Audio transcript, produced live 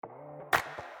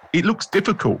It looks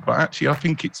difficult, but actually I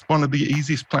think it's one of the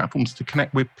easiest platforms to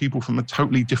connect with people from a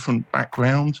totally different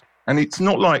background. And it's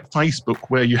not like Facebook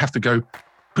where you have to go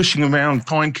pushing around,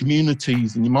 find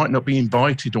communities, and you might not be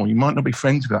invited or you might not be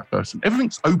friends with that person.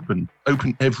 Everything's open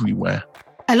everywhere.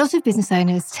 A lot of business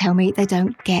owners tell me they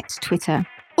don't get Twitter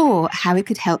or how it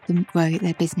could help them grow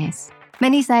their business.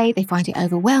 Many say they find it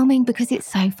overwhelming because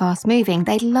it's so fast moving.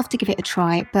 They'd love to give it a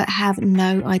try, but have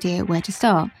no idea where to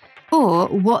start or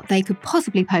what they could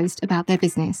possibly post about their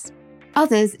business.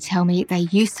 Others tell me they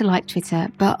used to like Twitter,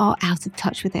 but are out of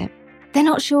touch with it. They're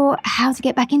not sure how to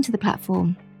get back into the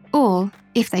platform or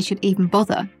if they should even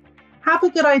bother. Have a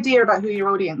good idea about who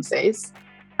your audience is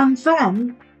and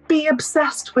then be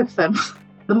obsessed with them.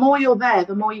 The more you're there,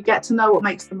 the more you get to know what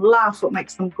makes them laugh, what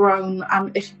makes them groan.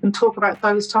 And if you can talk about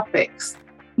those topics,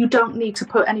 you don't need to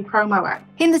put any promo out.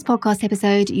 In this podcast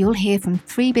episode, you'll hear from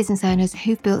 3 business owners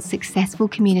who've built successful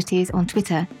communities on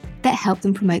Twitter that help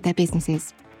them promote their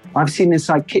businesses. I've seen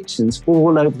inside kitchens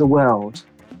all over the world.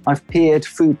 I've peered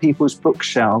through people's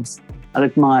bookshelves and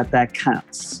admired their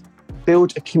cats.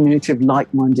 Build a community of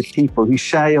like-minded people who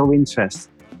share your interests.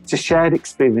 It's a shared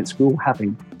experience we're all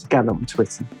having together on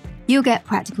Twitter. You'll get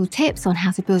practical tips on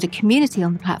how to build a community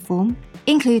on the platform,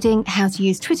 including how to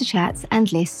use Twitter chats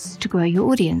and lists to grow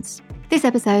your audience. This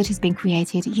episode has been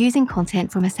created using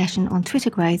content from a session on Twitter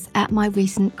growth at my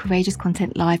recent Courageous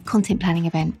Content Live content planning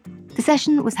event. The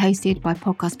session was hosted by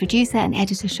podcast producer and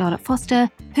editor Charlotte Foster,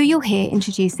 who you'll hear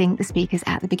introducing the speakers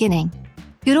at the beginning.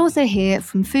 You'll also hear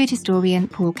from food historian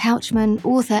Paul Couchman,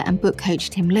 author and book coach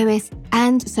Tim Lewis,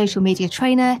 and social media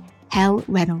trainer Hel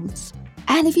Reynolds.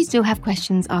 And if you still have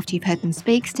questions after you've heard them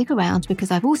speak, stick around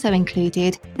because I've also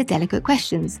included the delegate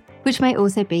questions, which may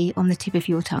also be on the tip of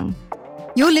your tongue.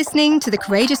 You're listening to the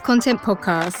Courageous Content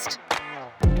Podcast.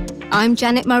 I'm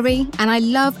Janet Murray, and I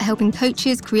love helping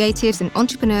coaches, creatives, and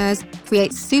entrepreneurs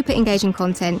create super engaging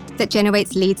content that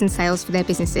generates leads and sales for their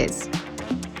businesses.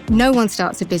 No one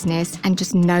starts a business and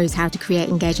just knows how to create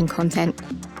engaging content.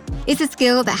 It's a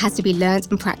skill that has to be learnt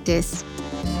and practiced.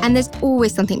 And there's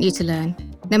always something new to learn,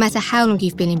 no matter how long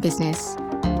you've been in business.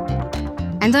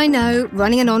 And I know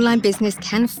running an online business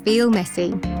can feel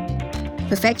messy.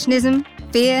 Perfectionism,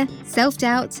 fear,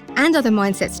 self-doubt, and other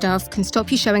mindset stuff can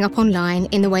stop you showing up online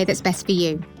in the way that's best for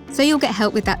you. So you'll get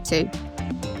help with that too.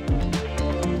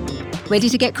 Ready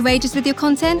to get courageous with your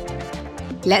content?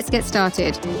 Let's get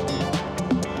started.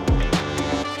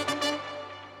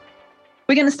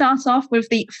 We're going to start off with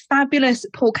the fabulous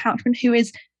Paul Couchman, who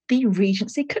is the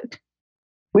Regency cook.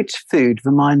 Which food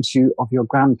reminds you of your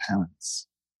grandparents?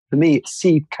 For me, it's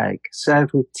seed cake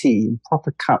served with tea in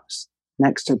proper cups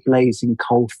next to a blazing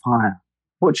coal fire.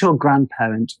 What's your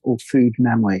grandparent or food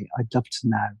memory? I'd love to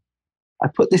know. I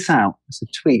put this out as a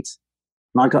tweet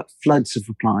and I got floods of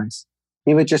replies.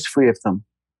 Here are just 3 of them.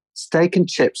 Steak and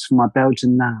chips from my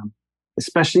Belgian nan,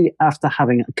 especially after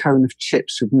having a cone of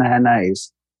chips with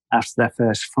mayonnaise after their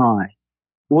first fry.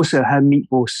 Also her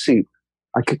meatball soup.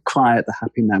 I could cry at the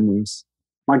happy memories.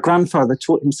 My grandfather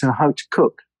taught himself how to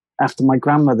cook after my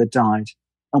grandmother died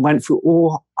and went through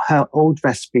all her old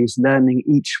recipes, learning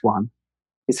each one.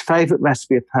 His favourite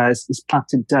recipe of hers is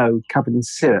plaited dough covered in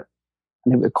syrup,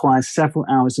 and it requires several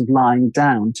hours of lying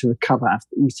down to recover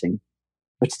after eating.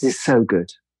 But it is so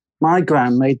good. My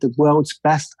gran made the world's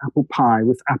best apple pie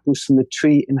with apples from the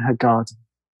tree in her garden.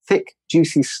 Thick,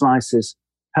 juicy slices,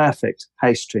 perfect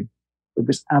pastry. It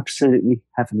was absolutely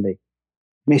heavenly.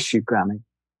 Miss you, Granny.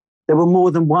 There were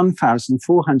more than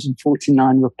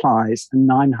 1,449 replies and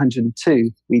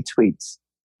 902 retweets.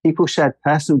 People shared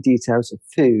personal details of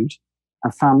food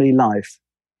and family life,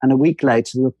 and a week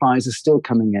later, the replies are still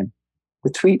coming in. The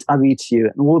tweet I read to you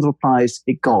and all the replies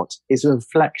it got is a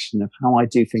reflection of how I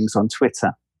do things on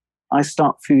Twitter. I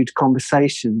start food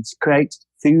conversations, create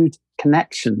food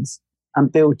connections,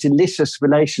 and build delicious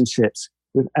relationships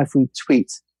with every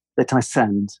tweet that I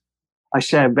send. I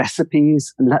share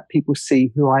recipes and let people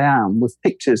see who I am with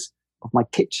pictures of my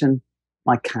kitchen,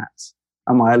 my cats,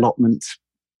 and my allotment.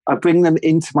 I bring them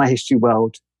into my history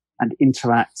world and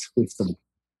interact with them.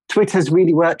 Twitter has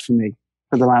really worked for me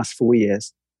for the last 4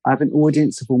 years. I have an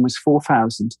audience of almost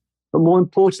 4,000, but more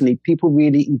importantly, people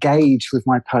really engage with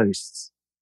my posts.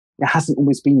 It hasn't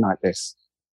always been like this.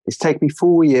 It's taken me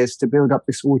 4 years to build up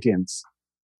this audience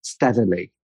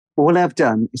steadily. All I've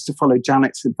done is to follow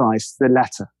Janet's advice to the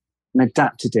letter and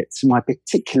adapted it to my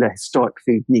particular historic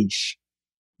food niche.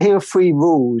 Here are 3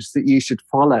 rules that you should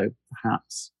follow,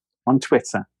 perhaps, on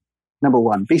Twitter. Number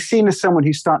 1, be seen as someone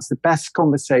who starts the best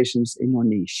conversations in your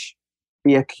niche.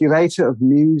 Be a curator of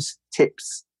news,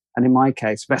 tips, and in my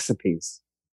case, recipes.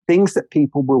 Things that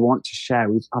people will want to share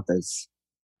with others.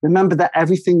 Remember that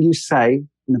everything you say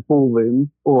in a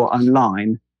ballroom or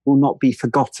online will not be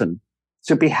forgotten.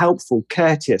 So be helpful,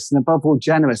 courteous, and above all,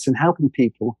 generous in helping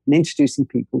people and introducing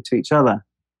people to each other.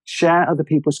 Share other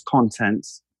people's content.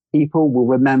 People will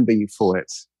remember you for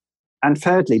it. And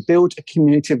thirdly, build a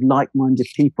community of like-minded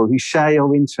people who share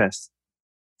your interests.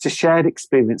 It's a shared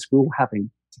experience we're all having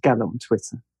together on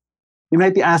Twitter. You may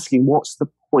be asking, what's the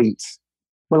point?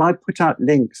 Well, I put out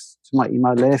links to my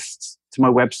email lists, to my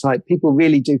website. People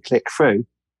really do click through.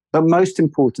 But most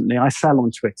importantly, I sell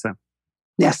on Twitter.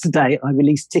 Yesterday, I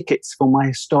released tickets for my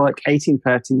historic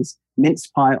 1830s mince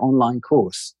pie online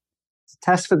course. To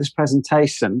test for this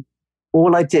presentation,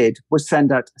 all I did was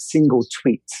send out a single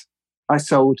tweet. I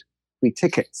sold 3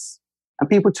 tickets. And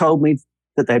people told me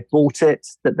that they'd bought it,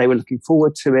 that they were looking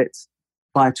forward to it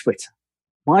via Twitter.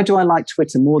 Why do I like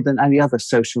Twitter more than any other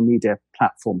social media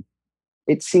platform?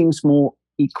 It seems more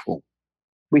equal.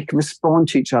 We can respond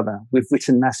to each other with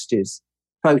written messages,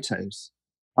 photos.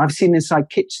 I've seen inside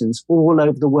kitchens all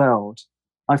over the world.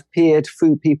 I've peered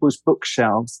through people's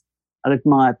bookshelves and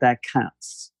admired their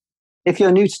cats. If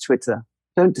you're new to Twitter,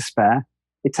 don't despair.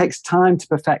 It takes time to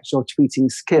perfect your tweeting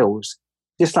skills,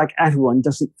 just like everyone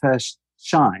doesn't first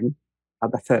shine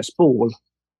at the first ball.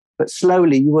 But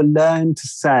slowly you will learn to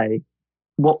say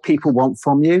what people want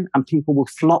from you, and people will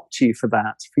flock to you for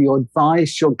that, for your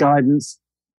advice, your guidance,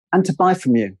 and to buy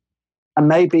from you. And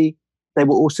maybe they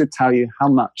will also tell you how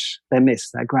much they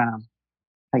miss their gram.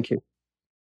 Thank you.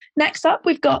 Next up,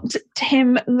 we've got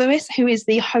Tim Lewis, who is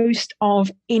the host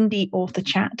of Indie Author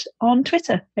Chat on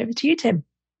Twitter. Over to you, Tim.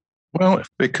 Well,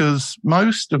 because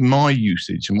most of my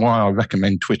usage and why I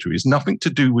recommend Twitter is nothing to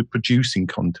do with producing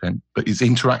content, but is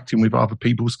interacting with other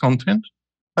people's content.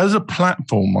 As a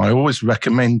platform, I always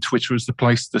recommend Twitter as the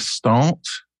place to start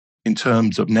in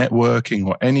terms of networking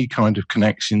or any kind of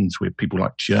connections with people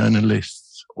like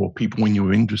journalists or people in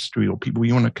your industry or people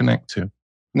you want to connect to. And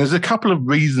there's a couple of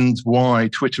reasons why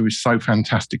Twitter is so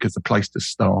fantastic as a place to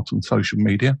start on social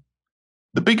media.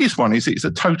 The biggest one is it's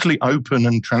a totally open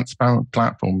and transparent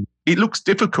platform. It looks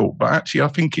difficult, but actually I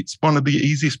think it's one of the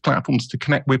easiest platforms to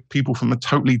connect with people from a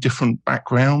totally different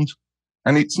background.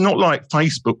 And it's not like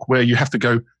Facebook where you have to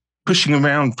go pushing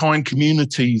around, find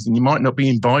communities, and you might not be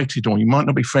invited or you might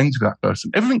not be friends with that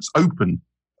person. Everything's open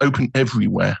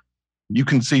everywhere. You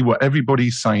can see what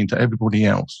everybody's saying to everybody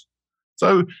else.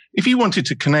 So if you wanted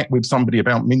to connect with somebody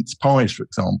about mince pies, for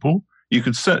example, you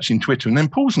could search in Twitter and then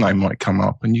Paul's name might come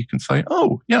up and you can say,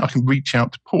 oh, yeah, I can reach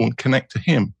out to Paul and connect to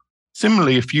him.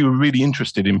 Similarly, if you were really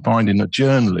interested in finding a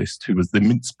journalist who was the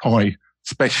mince pie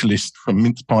specialist from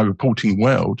Mince Pie Reporting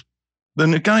World,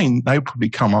 then again, they'll probably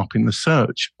come up in the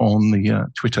search on the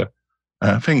Twitter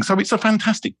thing. So it's a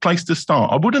fantastic place to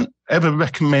start. I wouldn't ever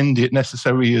recommend it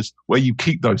necessarily as where you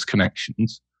keep those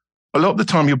connections. A lot of the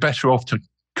time, you're better off to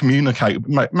communicate,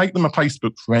 make them a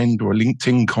Facebook friend or a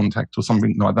LinkedIn contact or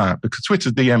something like that, because Twitter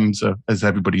DMs are, as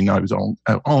everybody knows, on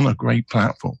a great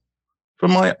platform.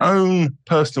 From my own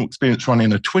personal experience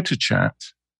running a Twitter chat,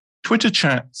 Twitter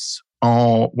chats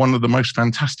are one of the most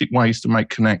fantastic ways to make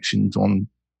connections on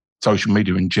social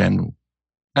media in general.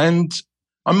 And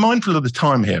I'm mindful of the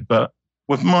time here, but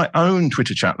with my own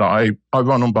Twitter chat that I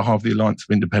run on behalf of the Alliance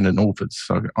of Independent Authors,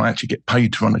 so I actually get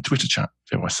paid to run a Twitter chat,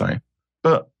 shall I say.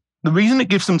 But the reason it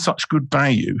gives them such good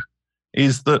value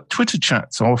is that Twitter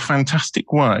chats are a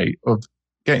fantastic way of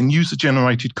getting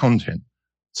user-generated content.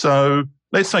 So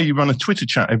let's say you run a Twitter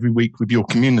chat every week with your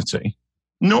community.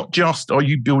 Not just are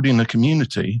you building a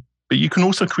community, but you can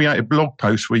also create a blog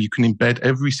post where you can embed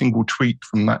every single tweet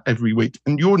from that every week.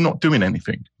 And you're not doing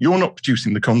anything. You're not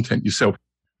producing the content yourself.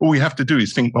 All you have to do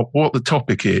is think about what the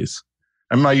topic is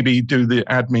and maybe do the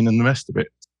admin and the rest of it.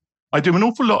 I do an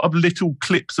awful lot of little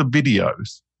clips of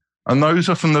videos. And those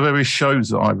are from the various shows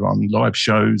that I run, live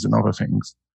shows and other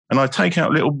things. And I take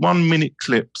out little 1-minute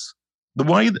clips. The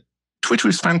way that Twitter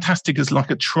is fantastic as like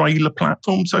a trailer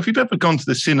platform. So if you've ever gone to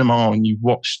the cinema and you've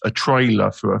watched a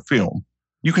trailer for a film,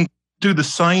 you can do the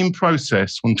same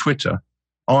process on Twitter,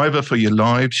 either for your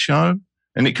live show,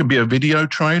 and it could be a video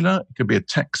trailer, it could be a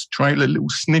text trailer, a little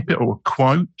snippet or a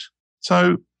quote.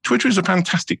 So Twitter is a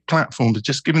fantastic platform for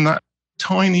just giving that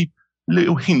tiny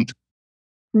little hint.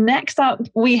 Next up,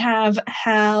 we have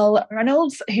Hal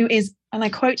Reynolds, who is, and I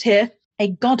quote here, a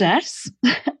goddess,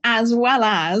 as well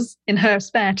as in her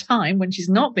spare time, when she's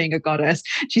not being a goddess,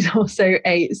 she's also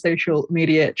a social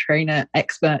media trainer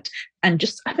expert. And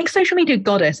just, I think social media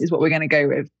goddess is what we're going to go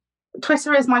with.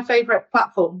 Twitter is my favourite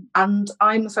platform and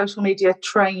I'm a social media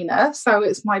trainer. So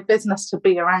it's my business to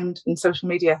be around in social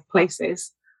media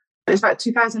places. It's about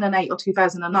 2008 or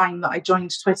 2009 that I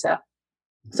joined Twitter.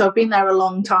 So I've been there a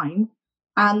long time.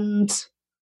 And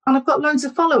And I've got loads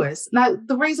of followers. Now,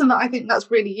 the reason that I think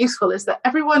that's really useful is that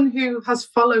everyone who has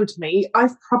followed me,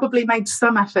 I've probably made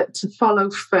some effort to follow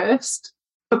first,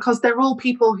 because they're all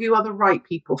people who are the right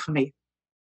people for me.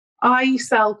 I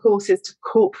sell courses to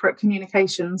corporate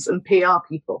communications and PR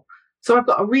people. So I've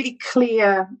got a really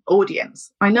clear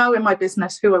audience. I know in my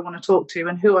business who I want to talk to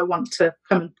and who I want to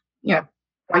come and,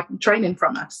 buy training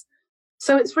from us.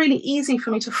 So it's really easy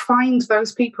for me to find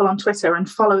those people on Twitter and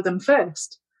follow them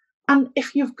first. And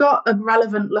if you've got a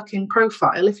relevant looking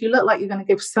profile, if you look like you're going to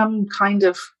give some kind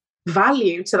of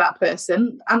value to that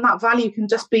person, and that value can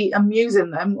just be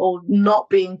amusing them or not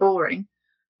being boring,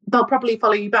 they'll probably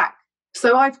follow you back.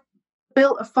 So I've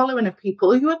built a following of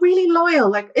people who are really loyal.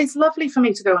 Like, it's lovely for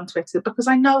me to go on Twitter because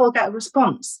I know I'll get a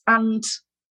response. And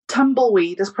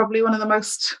tumbleweed is probably one of the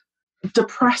most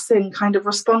depressing kind of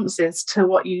responses to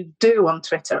what you do on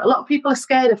Twitter. A lot of people are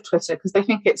scared of Twitter because they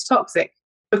think it's toxic,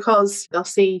 because they'll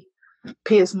see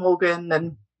Piers Morgan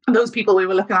and those people we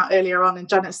were looking at earlier on in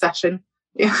Janet's session,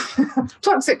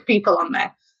 toxic people on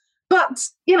there. But,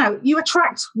 you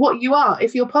attract what you are.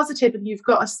 If you're positive and you've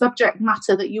got a subject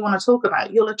matter that you want to talk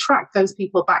about, you'll attract those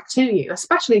people back to you,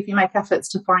 especially if you make efforts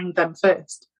to find them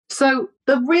first. So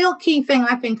the real key thing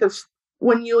I think of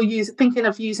when you're thinking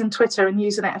of using Twitter and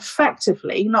using it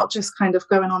effectively, not just kind of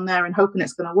going on there and hoping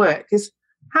it's going to work, is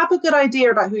have a good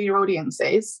idea about who your audience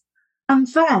is and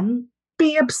then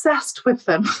be obsessed with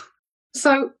them.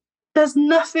 So there's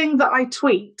nothing that I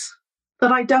tweet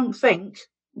that I don't think,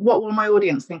 what will my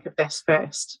audience think of this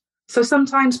first? So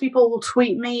sometimes people will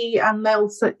tweet me and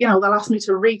they'll ask me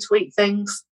to retweet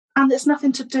things, and it's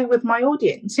nothing to do with my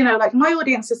audience. Like, my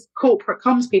audience is corporate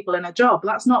comms people in a job.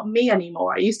 That's not me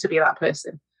anymore. I used to be that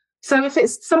person. So if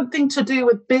it's something to do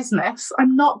with business,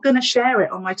 I'm not going to share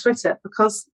it on my Twitter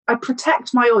because I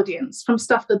protect my audience from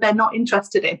stuff that they're not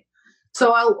interested in.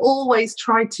 So I'll always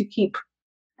try to keep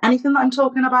anything that I'm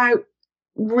talking about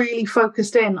really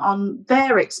focused in on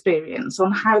their experience,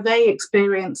 on how they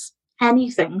experience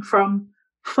anything from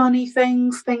funny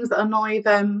things that annoy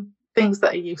them, things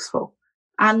that are useful.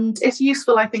 And it's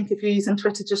useful, I think, if you're using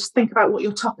Twitter, just think about what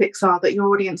your topics are that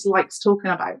your audience likes talking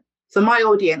about. So my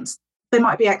audience, they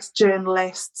might be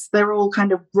ex-journalists. They're all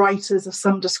kind of writers of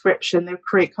some description. They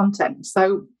create content.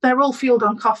 So they're all fueled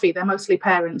on coffee. They're mostly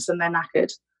parents and they're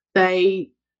knackered.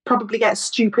 They probably get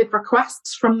stupid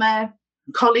requests from their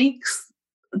colleagues.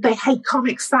 They hate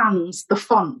Comic Sans, the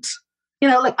font.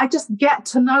 I just get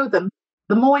to know them.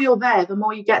 The more you're there, the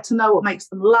more you get to know what makes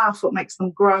them laugh, what makes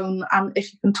them groan. And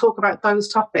if you can talk about those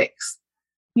topics,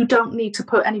 you don't need to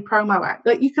put any promo out.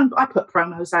 I put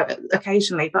promos out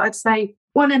occasionally, but I'd say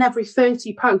 1 in every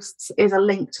 30 posts is a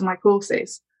link to my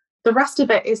courses. The rest of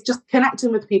it is just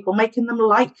connecting with people, making them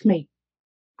like me.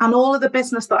 And all of the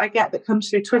business that I get that comes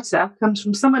through Twitter comes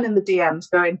from someone in the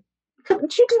DMs going, do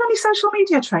you do any social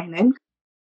media training?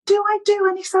 Do I do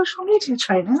any social media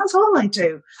training? That's all I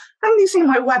do. Haven't you seen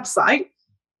my website?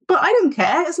 But I don't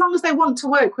care, as long as they want to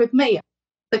work with me.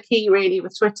 The key really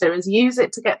with Twitter is use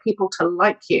it to get people to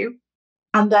like you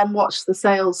and then watch the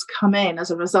sales come in as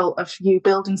a result of you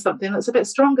building something that's a bit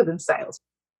stronger than sales.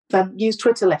 Then use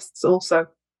Twitter lists also.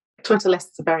 Twitter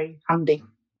lists are very handy.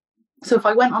 So if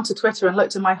I went onto Twitter and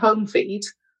looked at my home feed,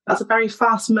 that's a very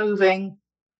fast-moving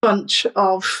bunch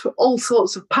of all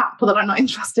sorts of pap that I'm not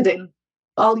interested in.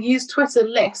 I'll use Twitter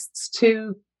lists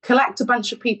to collect a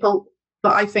bunch of people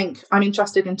that I think I'm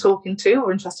interested in talking to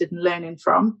or interested in learning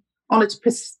from on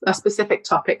a specific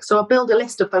topic. So I'll build a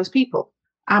list of those people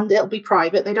and it'll be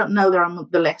private. They don't know they're on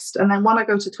the list. And then when I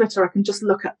go to Twitter, I can just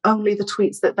look at only the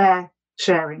tweets that they're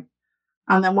sharing.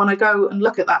 And then when I go and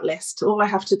look at that list, all I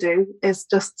have to do is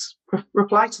just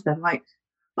reply to them like,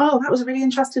 oh, that was a really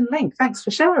interesting link. Thanks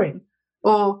for sharing.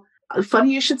 Or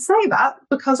funny you should say that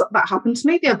because that happened to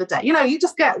me the other day. You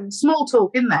just get small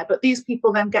talk in there, but these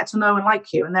people then get to know and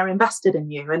like you and they're invested in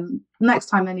you. And next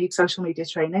time they need social media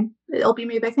training, it'll be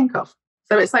me they think of.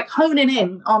 So it's like honing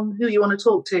in on who you want to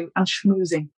talk to and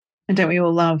schmoozing. And don't we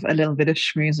all love a little bit of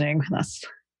schmoozing?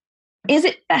 Is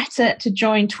it better to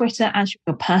join Twitter as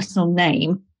your personal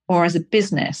name or as a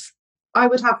business? I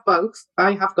would have both.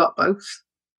 I have got both.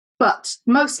 But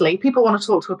mostly people want to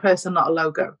talk to a person, not a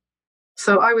logo.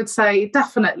 So I would say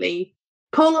definitely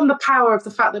pull on the power of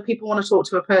the fact that people want to talk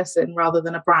to a person rather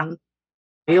than a brand.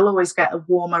 You'll always get a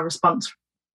warmer response.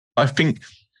 I think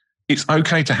it's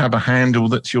okay to have a handle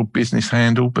that's your business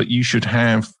handle, but you should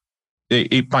have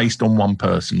it based on one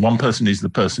person. One person is the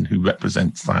person who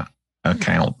represents that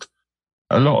account.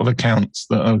 A lot of accounts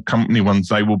that are company ones,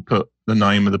 they will put the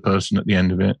name of the person at the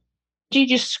end of it. Do you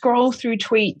just scroll through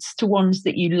tweets to ones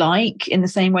that you like in the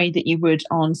same way that you would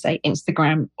on, say,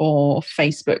 Instagram or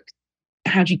Facebook?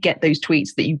 How do you get those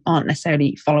tweets that you aren't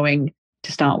necessarily following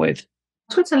to start with?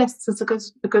 Twitter lists is a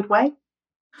good way.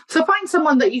 So find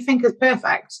someone that you think is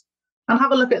perfect and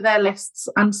have a look at their lists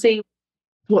and see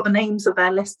what the names of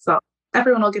their lists are.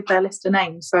 Everyone will give their list a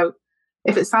name. So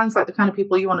if it sounds like the kind of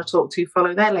people you want to talk to,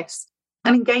 follow their list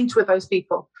and engage with those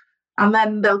people. And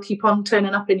then they'll keep on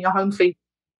turning up in your home feed.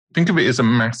 Think of it as a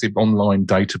massive online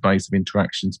database of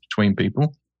interactions between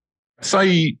people.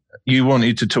 Say you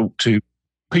wanted to talk to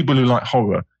people who like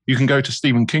horror. You can go to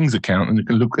Stephen King's account and you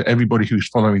can look at everybody who's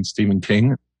following Stephen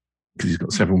King, because he's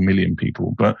got several million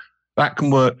people. But that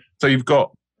can work. So you've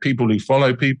got people who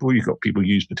follow people. You've got people who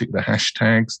use particular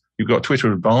hashtags. You've got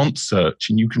Twitter Advanced Search,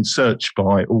 and you can search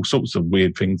by all sorts of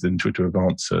weird things in Twitter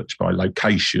Advanced Search, by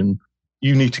location.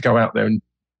 You need to go out there and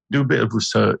do a bit of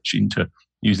research into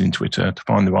using Twitter to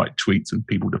find the right tweets and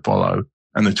people to follow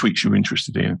and the tweets you're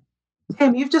interested in.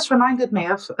 Tim, you've just reminded me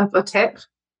of a tip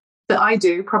that I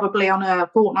do probably on a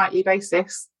fortnightly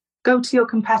basis. Go to your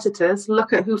competitors,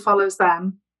 look at who follows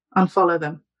them and follow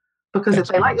them. Because if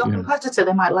they like your competitor,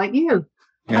 they might like you.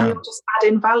 Yeah. And you'll just add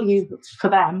in value for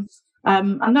them.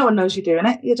 And no one knows you're doing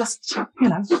it. You're just,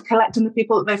 collecting the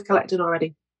people that they've collected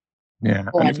already. Yeah.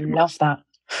 Oh, I love that.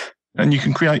 And you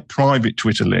can create private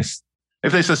Twitter lists.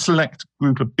 If there's a select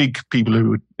group of big people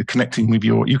who are connecting with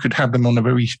you could have them on a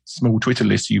very small Twitter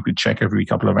list you could check every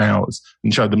couple of hours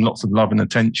and show them lots of love and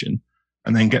attention,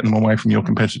 and then get them away from your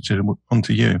competitor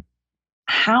onto you.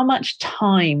 How much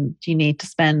time do you need to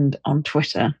spend on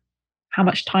Twitter? How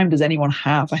much time does anyone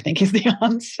have, I think is the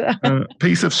answer.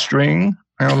 Piece of string,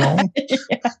 how long?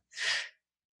 Yeah.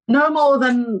 No more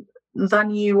than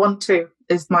you want to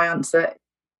is my answer.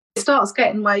 It starts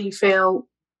getting where you feel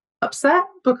upset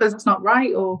because it's not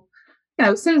right, or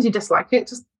as soon as you dislike it,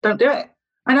 just don't do it.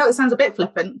 I know it sounds a bit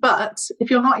flippant, but if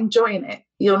you're not enjoying it,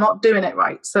 you're not doing it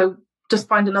right. So just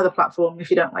find another platform if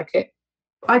you don't like it.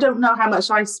 I don't know how much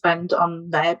I spend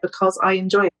on there because I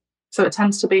enjoy it. So it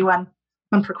tends to be when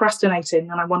I'm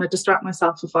procrastinating and I want to distract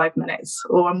myself for 5 minutes,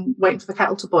 or I'm waiting for the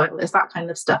kettle to boil. It's that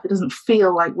kind of stuff. It doesn't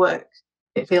feel like work.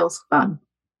 It feels fun.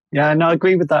 Yeah, no, I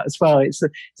agree with that as well. It's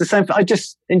the same. I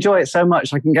just enjoy it so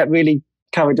much. I can get really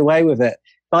carried away with it.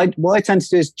 But what I tend to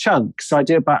do is chunks. I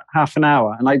do about half an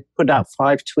hour and I put out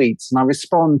 5 tweets and I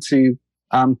respond to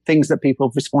things that people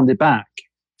have responded back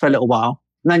for a little while,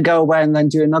 and then go away and then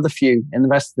do another few in the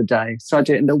rest of the day. So I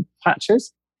do it in little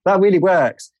patches. That really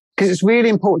works because it's really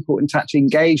important to actually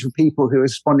engage with people who are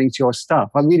responding to your stuff.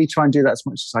 I really try and do that as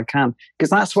much as I can because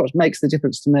that's what makes the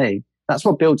difference to me. That's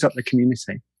what builds up the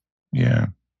community. Yeah.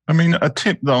 I mean, a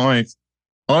tip that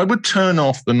I would turn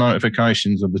off the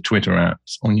notifications of the Twitter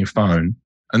apps on your phone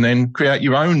and then create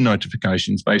your own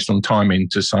notifications based on timing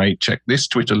to say, check this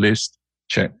Twitter list,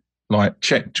 check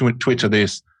Twitter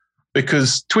this,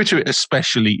 because Twitter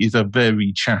especially is a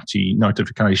very chatty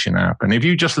notification app. And if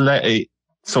you just let it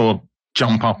sort of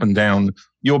jump up and down,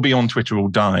 you'll be on Twitter all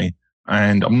day.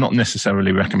 And I'm not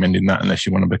necessarily recommending that unless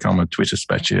you want to become a Twitter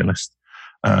specialist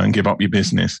and give up your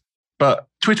business. But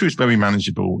Twitter is very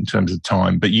manageable in terms of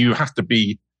time, but you have to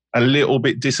be a little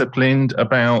bit disciplined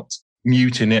about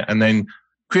muting it and then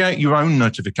create your own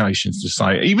notifications to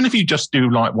say, even if you just do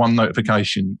like one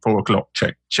notification,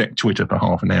 4:00, check Twitter for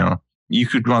half an hour. You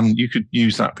could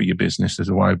use that for your business as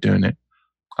a way of doing it.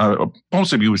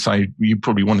 Possibly you would say you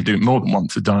probably want to do it more than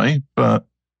once a day, but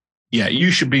yeah,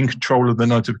 you should be in control of the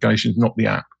notifications, not the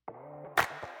app.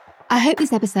 I hope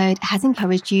this episode has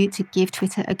encouraged you to give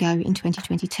Twitter a go in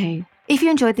 2022. If you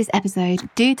enjoyed this episode,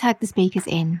 do tag the speakers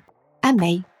in. And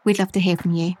me, we'd love to hear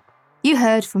from you. You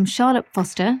heard from Charlotte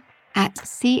Foster at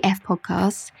CF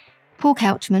Podcasts, Paul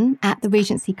Couchman at The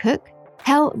Regency Cook,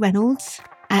 Hal Reynolds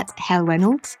at Hal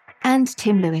Reynolds, and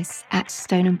Tim Lewis at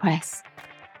Stone & Press.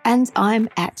 And I'm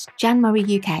at Jan Murray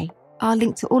UK. I'll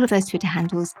link to all of those Twitter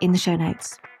handles in the show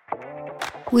notes.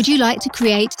 Would you like to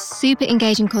create super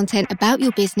engaging content about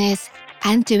your business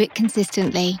and do it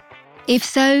consistently? If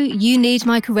so, you need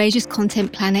my Courageous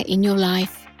Content Planner in your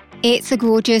life. It's a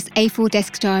gorgeous A4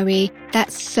 desk diary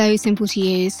that's so simple to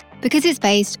use because it's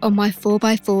based on my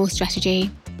 4x4 strategy,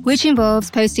 which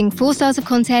involves posting 4 styles of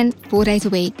content 4 days a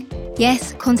week.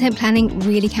 Yes, content planning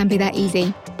really can be that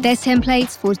easy. There's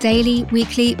templates for daily,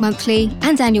 weekly, monthly,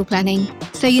 and annual planning,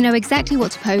 so you know exactly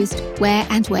what to post, where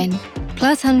and when.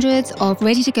 Plus hundreds of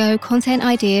ready-to-go content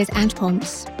ideas and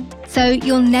prompts. So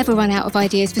you'll never run out of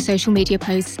ideas for social media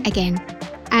posts again.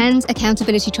 And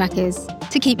accountability trackers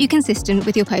to keep you consistent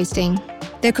with your posting.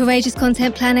 The Courageous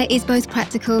Content Planner is both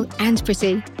practical and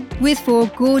pretty, with 4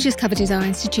 gorgeous cover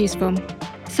designs to choose from.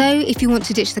 So if you want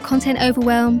to ditch the content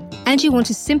overwhelm and you want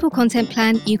a simple content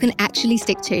plan you can actually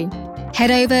stick to,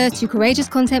 head over to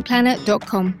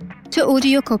courageouscontentplanner.com to order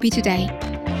your copy today.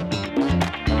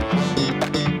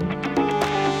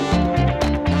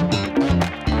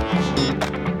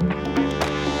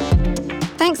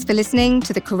 Thanks for listening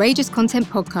to the Courageous Content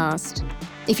Podcast.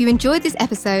 If you enjoyed this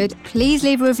episode, please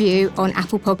leave a review on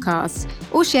Apple Podcasts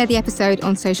or share the episode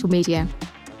on social media.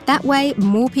 That way,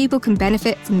 more people can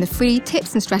benefit from the free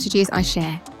tips and strategies I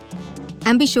share.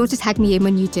 And be sure to tag me in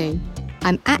when you do.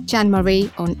 I'm @Jan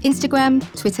Murray on Instagram,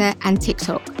 Twitter, and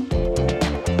TikTok.